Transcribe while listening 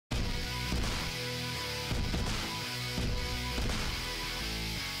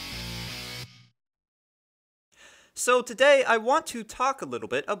So today I want to talk a little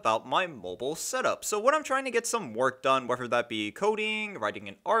bit about my mobile setup. So when I'm trying to get some work done, whether that be coding, writing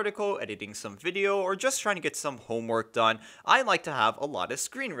an article, editing some video, or just trying to get some homework done, I like to have a lot of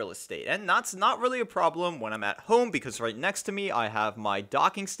screen real estate. And that's not really a problem when I'm at home because right next to me I have my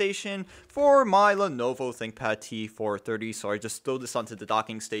docking station for my Lenovo ThinkPad T430. So I just throw this onto the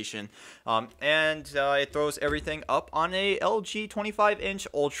docking station and it throws everything up on a LG 25-inch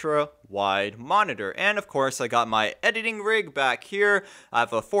ultra wide monitor. And of course I got my editing rig back here. I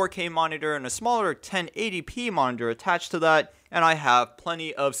have a 4K monitor and a smaller 1080p monitor attached to that, and I have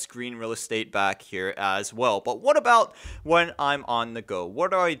plenty of screen real estate back here as well. But what about when I'm on the go?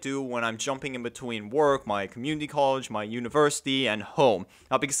 What do I do when I'm jumping in between work, my community college, my university, and home?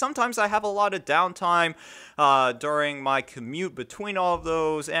 Because sometimes I have a lot of downtime during my commute between all of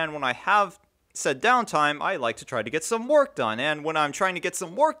those, and when I have said downtime, I like to try to get some work done. And when I'm trying to get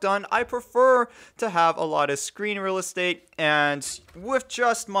some work done, I prefer to have a lot of screen real estate. And with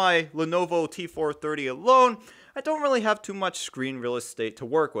just my Lenovo T430 alone, I don't really have too much screen real estate to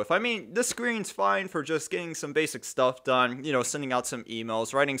work with. I mean, this screen's fine for just getting some basic stuff done, you know, sending out some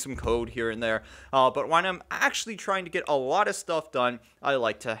emails, writing some code here and there. But when I'm actually trying to get a lot of stuff done, I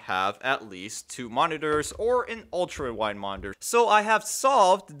like to have at least 2 monitors or an ultra-wide monitor. So I have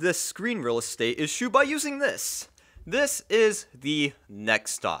solved this screen real estate issue by using this. This is the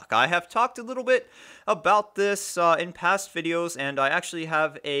NexDock. I have talked a little bit about this in past videos, and I actually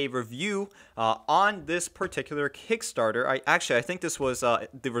have a review on this particular Kickstarter. I think this was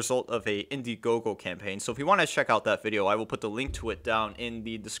the result of a Indiegogo campaign, so if you want to check out that video, I will put the link to it down in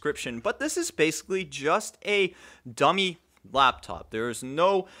the description. But this is basically just a dummy laptop. There is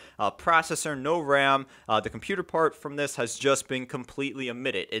no processor, no RAM. The computer part from this has just been completely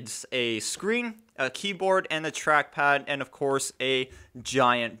omitted. It's a screen, a keyboard, and a trackpad, and of course a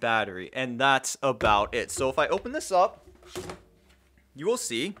giant battery, and that's about it. So if I open this up, you will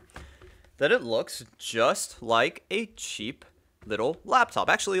see that it looks just like a cheap little laptop.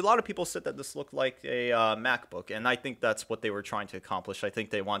 Actually, a lot of people said that this looked like a MacBook, and I think that's what they were trying to accomplish. I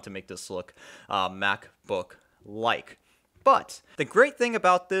think they want to make this look MacBook-like. But the great thing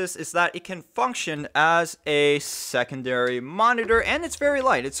about this is that it can function as a secondary monitor, and it's very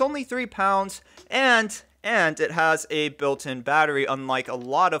light. It's only 3 pounds, and it has a built-in battery, unlike a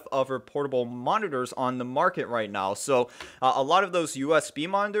lot of other portable monitors on the market right now. So a lot of those USB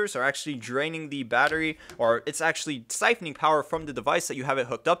monitors are actually draining the battery, or it's actually siphoning power from the device that you have it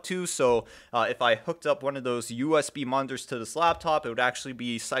hooked up to. So if I hooked up one of those USB monitors to this laptop, it would actually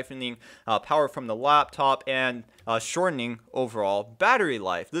be siphoning power from the laptop and shortening overall battery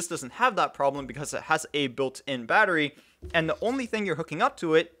life. This doesn't have that problem because it has a built-in battery, and the only thing you're hooking up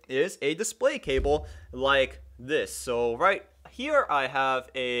to it is a display cable like this. So right here I have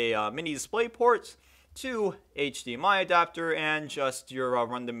a mini display port, 2 HDMI adapter, and just your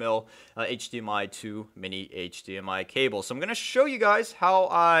run-of-the-mill HDMI to mini HDMI cable. So I'm going to show you guys how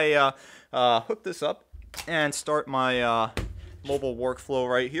I hook this up and start my mobile workflow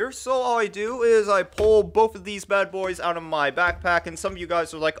right here. So all I do is I pull both of these bad boys out of my backpack, and some of you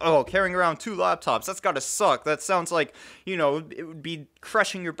guys are like, oh, carrying around 2 laptops, that's gotta suck. That sounds like, you know, it would be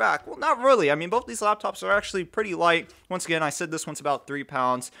crushing your back. Well, not really. I mean, both these laptops are actually pretty light. Once again, I said this one's about 3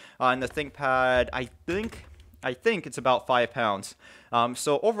 pounds, and the ThinkPad, I think it's about 5 pounds.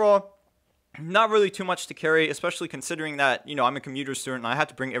 So overall, not really too much to carry, especially considering that, you know, I'm a commuter student and I had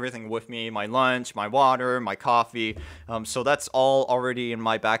to bring everything with me, my lunch, my water, my coffee. So that's all already in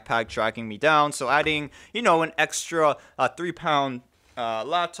my backpack dragging me down. So adding, you know, an extra 3-pound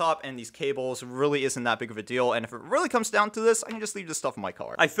laptop and these cables really isn't that big of a deal. And if it really comes down to this, I can just leave this stuff in my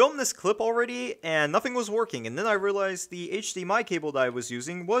car. I filmed this clip already and nothing was working, and then I realized the HDMI cable that I was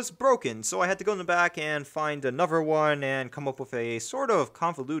using was broken, so I had to go in the back and find another one and come up with a sort of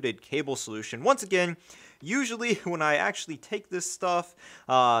convoluted cable solution. Once again, usually when I actually take this stuff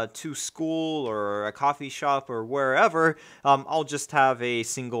to school or a coffee shop or wherever, I'll just have a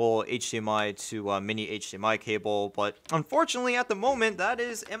single HDMI to mini HDMI cable, but unfortunately at the moment that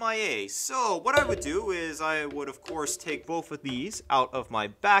is MIA. So what I would do is I would of course take both of these out of my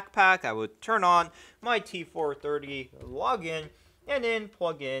backpack. I would turn on my T430 login and then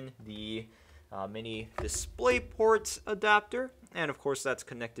plug in the mini DisplayPort adapter, and of course that's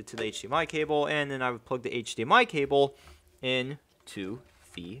connected to the HDMI cable, and then I would plug the HDMI cable into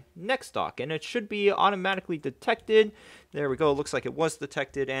the NexDock, and it should be automatically detected. There we go, looks like it was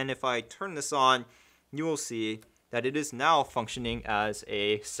detected, and if I turn this on, you will see that it is now functioning as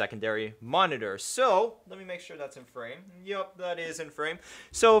a secondary monitor. So let me make sure that's in frame. Yep, that is in frame.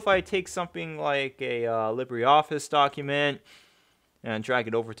 So if I take something like a LibreOffice document and drag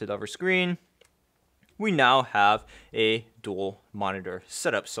it over to the other screen, we now have a dual monitor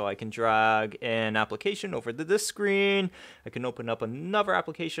setup. So I can drag an application over to this screen. I can open up another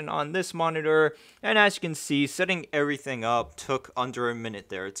application on this monitor. And as you can see, setting everything up took under a minute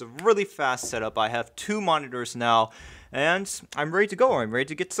there. It's a really fast setup. I have 2 monitors now. And I'm ready to go. I'm ready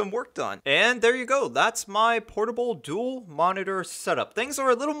to get some work done. And there you go. That's my portable dual monitor setup. Things are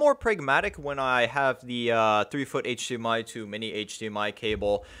a little more pragmatic when I have the 3-foot HDMI to mini HDMI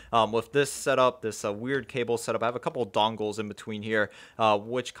cable. With this setup, this weird cable setup, I have a couple dongles in between here,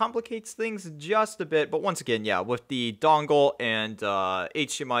 which complicates things just a bit. But once again, yeah, with the dongle and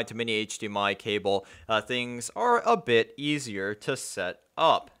HDMI to mini HDMI cable, things are a bit easier to set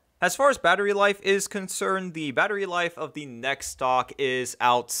up. As far as battery life is concerned, the battery life of the NexDock is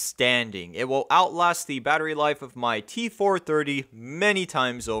outstanding. It will outlast the battery life of my T430 many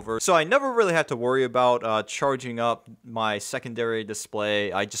times over, so I never really have to worry about charging up my secondary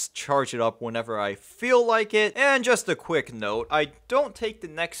display. I just charge it up whenever I feel like it. And just a quick note, I don't take the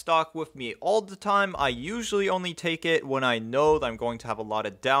NexDock with me all the time. I usually only take it when I know that I'm going to have a lot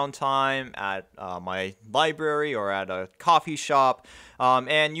of downtime at my library or at a coffee shop.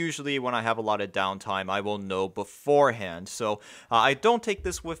 And usually when I have a lot of downtime, I will know beforehand. So I don't take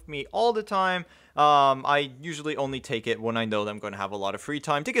this with me all the time. I usually only take it when I know that I'm going to have a lot of free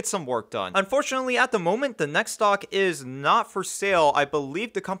time to get some work done. Unfortunately, at the moment, the NexDock is not for sale. I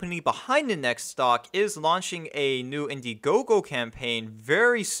believe the company behind the NexDock is launching a new Indiegogo campaign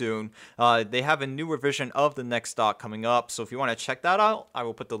very soon. They have a new revision of the NexDock coming up, so if you want to check that out, I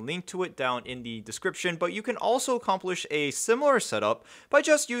will put the link to it down in the description. But you can also accomplish a similar setup by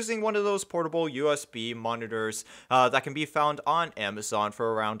just using one of those portable USB monitors that can be found on Amazon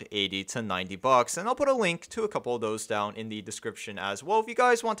for around 80 to 90 bucks. And I'll put a link to a couple of those down in the description as well if you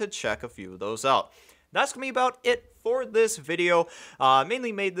guys want to check a few of those out. That's going to be about it for this video.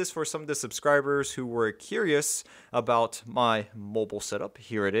 Mainly made this for some of the subscribers who were curious about my mobile setup.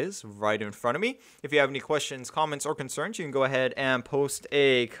 Here it is, right in front of me. If you have any questions, comments, or concerns, you can go ahead and post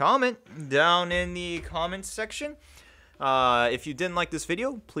a comment down in the comments section. If you didn't like this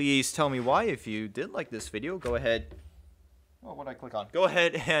video, please tell me why. If you did like this video, go ahead. Oh, what did I click on? Go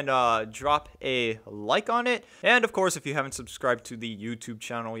ahead and drop a like on it. And of course, if you haven't subscribed to the YouTube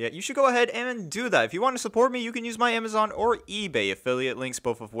channel yet, you should go ahead and do that. If you want to support me, you can use my Amazon or eBay affiliate links,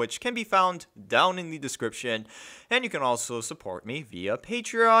 both of which can be found down in the description. And you can also support me via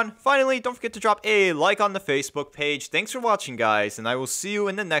Patreon. Finally, don't forget to drop a like on the Facebook page. Thanks for watching, guys, and I will see you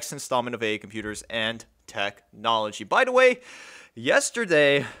in the next installment of Computers and Technology. By the way,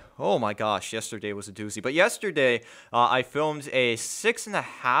 yesterday, oh my gosh, yesterday was a doozy. But yesterday, I filmed a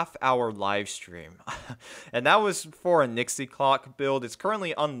 6.5-hour live stream. And that was for a NexDock build. It's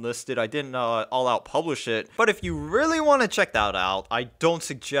currently unlisted. I didn't all-out publish it. But if you really want to check that out, I don't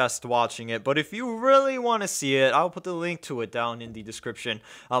suggest watching it. But if you really want to see it, I'll put the link to it down in the description.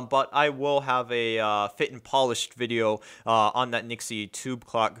 But I will have a fit and polished video on that Nixie tube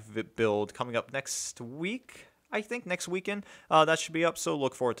clock build coming up next week. I think next weekend, that should be up, so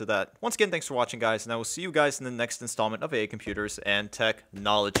look forward to that. Once again, thanks for watching, guys, and I will see you guys in the next installment of Computers and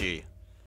Technology.